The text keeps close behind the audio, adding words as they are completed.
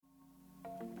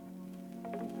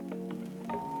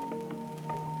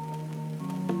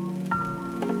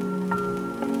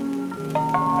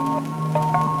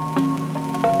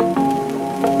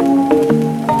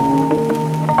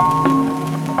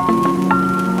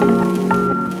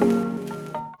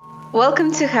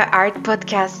Welcome to Her Art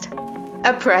Podcast,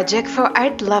 a project for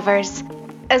art lovers,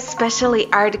 especially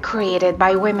art created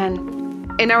by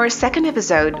women. In our second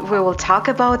episode, we will talk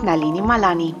about Nalini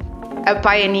Malani, a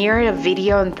pioneer of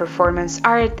video and performance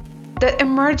art that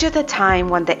emerged at a time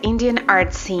when the Indian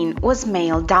art scene was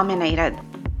male-dominated.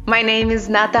 My name is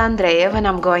Nata Andreev, and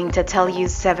I'm going to tell you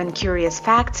 7 curious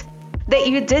facts that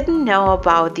you didn't know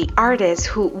about the artist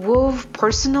who wove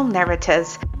personal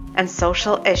narratives and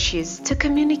social issues to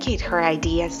communicate her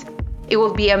ideas. It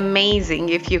will be amazing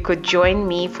if you could join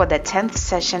me for the 10th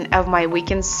session of my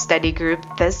weekend study group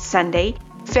this Sunday,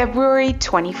 February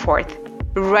 24th,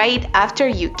 right after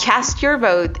you cast your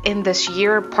vote in this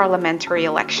year's parliamentary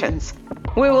elections.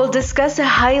 We will discuss a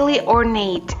highly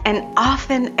ornate and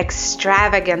often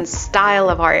extravagant style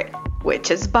of art, which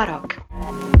is Baroque.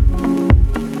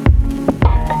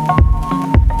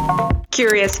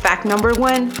 Curious fact number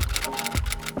 1.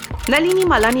 Nalini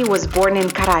Malani was born in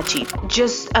Karachi,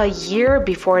 just a year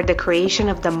before the creation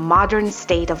of the modern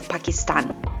state of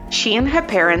Pakistan. She and her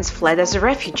parents fled as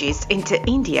refugees into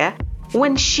India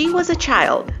when she was a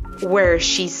child, where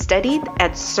she studied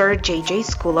at Sir J.J.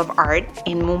 School of Art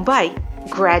in Mumbai,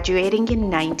 graduating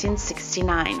in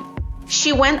 1969.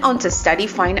 She went on to study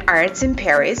fine arts in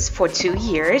Paris for 2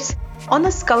 years on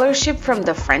a scholarship from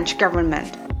the French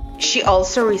government. She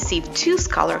also received 2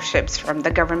 scholarships from the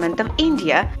government of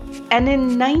India, and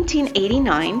in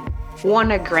 1989 won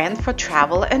a grant for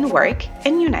travel and work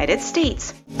in the United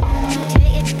States.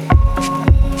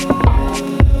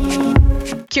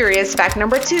 Curious fact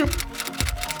number 2.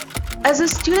 As a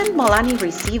student, Malani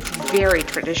received very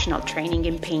traditional training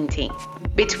in painting.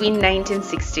 Between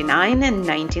 1969 and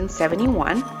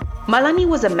 1971, Malani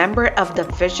was a member of the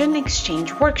Vision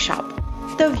Exchange Workshop,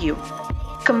 The View,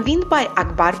 convened by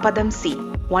Akbar Padamsee,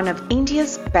 one of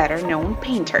India's better-known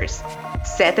painters.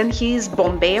 Set in his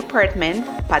Bombay apartment,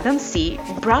 Padamsee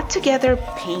brought together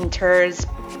painters,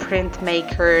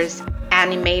 printmakers,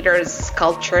 animators,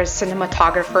 sculptors,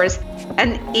 cinematographers,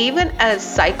 and even a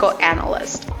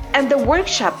psychoanalyst. And the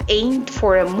workshop aimed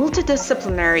for a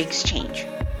multidisciplinary exchange.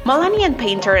 Malani and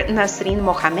painter Nasreen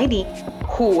Mohammedi,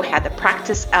 who had the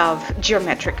practice of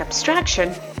geometric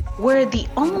abstraction, were the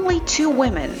only 2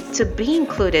 women to be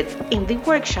included in the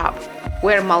workshop,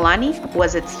 where Malani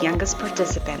was its youngest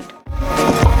participant.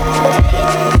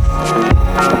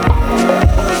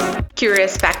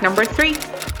 Curious fact number 3.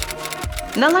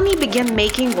 Nalini began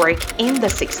making work in the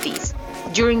 60s,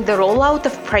 during the rollout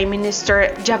of Prime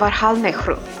Minister Jawaharlal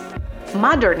Nehru.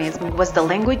 Modernism was the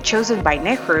language chosen by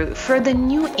Nehru for the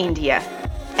new India,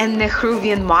 and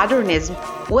Nehruvian modernism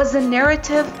was a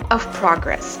narrative of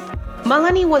progress.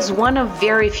 Malani was one of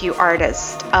very few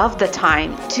artists of the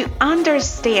time to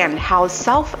understand how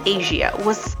South Asia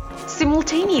was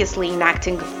simultaneously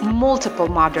enacting multiple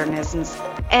modernisms,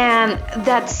 and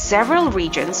that several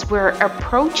regions were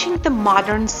approaching the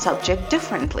modern subject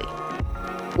differently.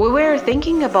 We were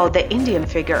thinking about the Indian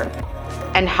figure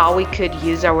and how we could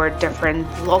use our different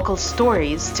local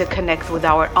stories to connect with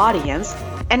our audience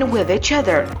and with each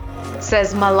other,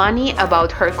 says Malani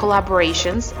about her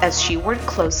collaborations as she worked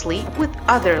closely with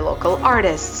other local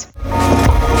artists.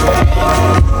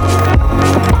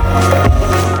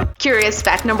 Curious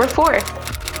fact number 4.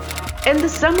 In the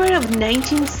summer of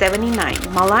 1979,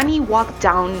 Malani walked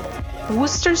down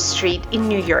Wooster Street in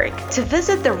New York to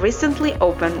visit the recently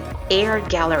opened Air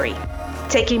Gallery.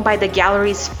 Taken by the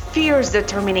gallery's fierce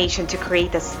determination to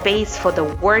create a space for the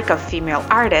work of female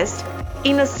artists,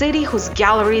 in a city whose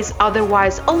galleries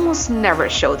otherwise almost never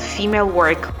showed female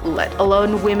work, let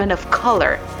alone women of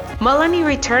color, Malani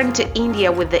returned to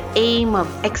India with the aim of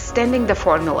extending the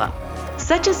formula.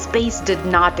 Such a space did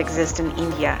not exist in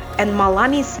India, and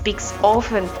Malani speaks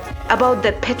often about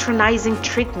the patronizing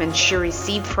treatment she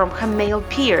received from her male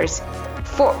peers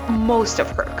for most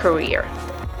of her career.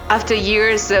 After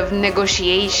years of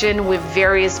negotiation with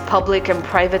various public and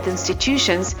private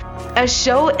institutions, a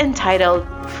show entitled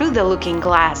Through the Looking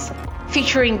Glass,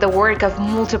 featuring the work of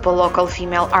multiple local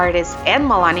female artists and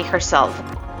Malani herself,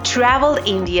 traveled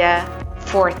India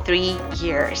for 3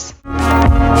 years.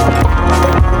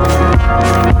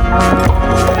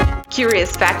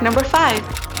 Curious fact number 5.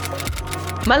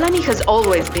 Malani has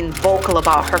always been vocal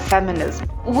about her feminism,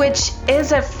 which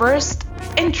is at first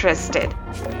interested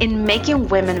in making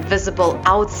women visible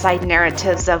outside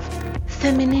narratives of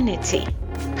femininity.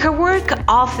 Her work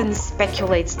often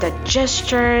speculates the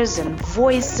gestures and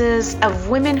voices of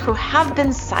women who have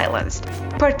been silenced,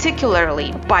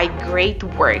 particularly by great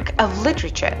work of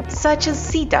literature such as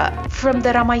Sita from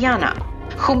the Ramayana,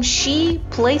 whom she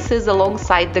places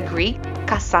alongside the Greek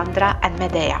Cassandra and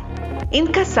Medea. In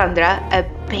Cassandra, a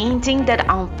painting that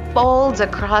folds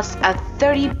across a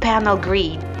 30-panel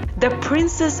grid, the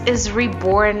princess is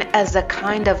reborn as a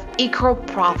kind of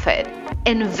eco-prophet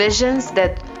in visions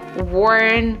that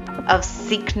warn of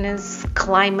sickness,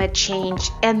 climate change,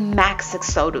 and mass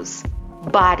exodus.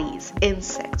 Bodies,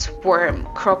 insects, worms,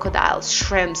 crocodiles,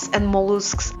 shrimps, and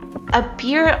mollusks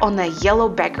appear on a yellow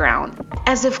background,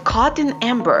 as if caught in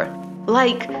amber,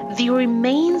 like the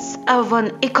remains of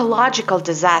an ecological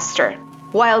disaster,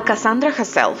 while Cassandra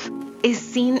herself is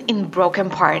seen in broken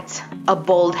parts, a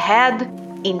bald head,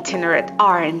 itinerant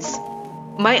arms.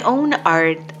 My own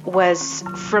art was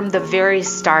from the very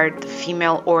start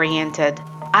female-oriented.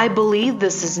 I believe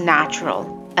this is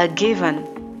natural, a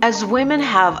given, as women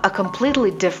have a completely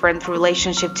different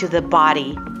relationship to the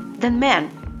body than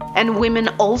men, and women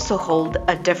also hold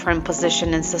a different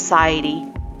position in society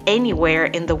anywhere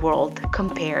in the world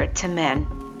compared to men.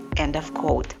 End of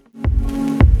quote.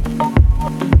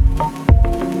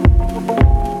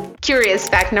 Curious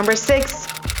fact number 6.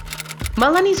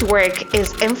 Malani's work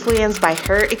is influenced by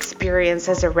her experience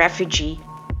as a refugee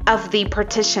of the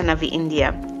partition of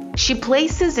India. She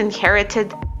places inherited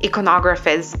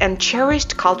iconographies and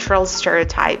cherished cultural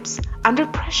stereotypes under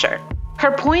pressure.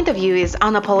 Her point of view is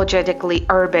unapologetically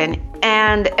urban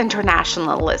and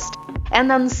internationalist,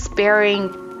 and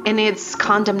unsparing in its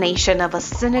condemnation of a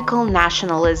cynical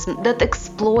nationalism that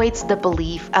exploits the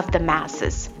belief of the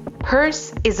masses.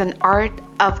 Hers is an art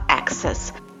of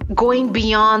access, going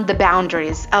beyond the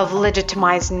boundaries of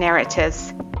legitimized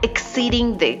narratives,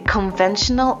 exceeding the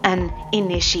conventional and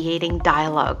initiating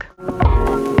dialogue.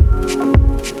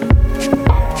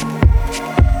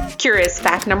 Curious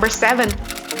fact number 7.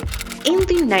 In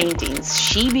the 90s,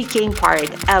 she became part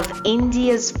of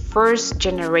India's first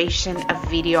generation of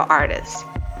video artists.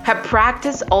 Her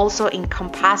practice also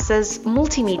encompasses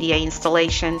multimedia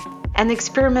installation and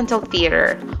experimental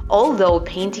theater, although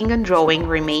painting and drawing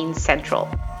remain central.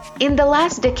 In the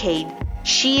last decade,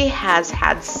 she has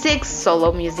had 6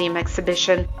 solo museum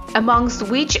exhibitions, amongst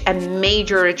which a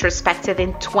major retrospective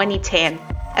in 2010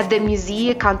 at the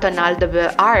Musée Cantonal de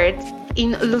Beaux-Arts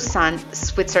in Lausanne,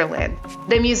 Switzerland,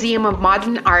 the Museum of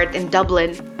Modern Art in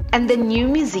Dublin, and the New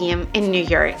Museum in New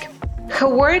York. Her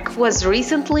work was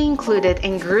recently included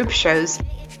in group shows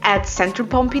at Centre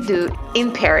Pompidou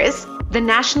in Paris, the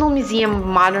National Museum of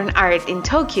Modern Art in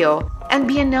Tokyo, and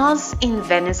biennales in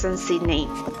Venice and Sydney.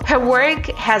 Her work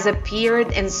has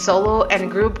appeared in solo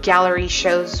and group gallery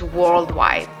shows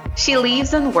worldwide. She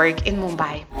lives and works in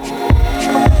Mumbai.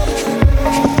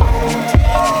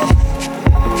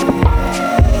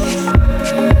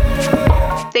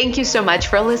 Thank you so much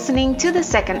for listening to the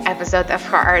second episode of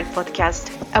Her Art Podcast,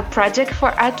 a project for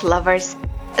art lovers,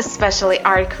 especially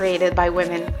art created by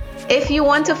women. If you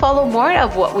want to follow more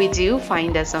of what we do,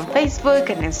 find us on Facebook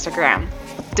and Instagram.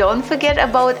 Don't forget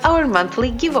about our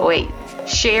monthly giveaway.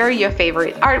 Share your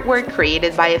favorite artwork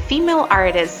created by a female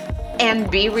artist and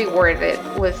be rewarded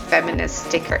with feminist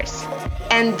stickers.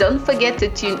 And don't forget to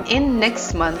tune in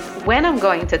next month when I'm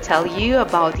going to tell you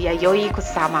about Yayoi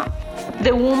Kusama,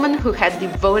 the woman who had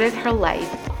devoted her life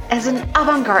as an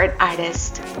avant-garde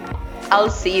artist. I'll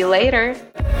see you later.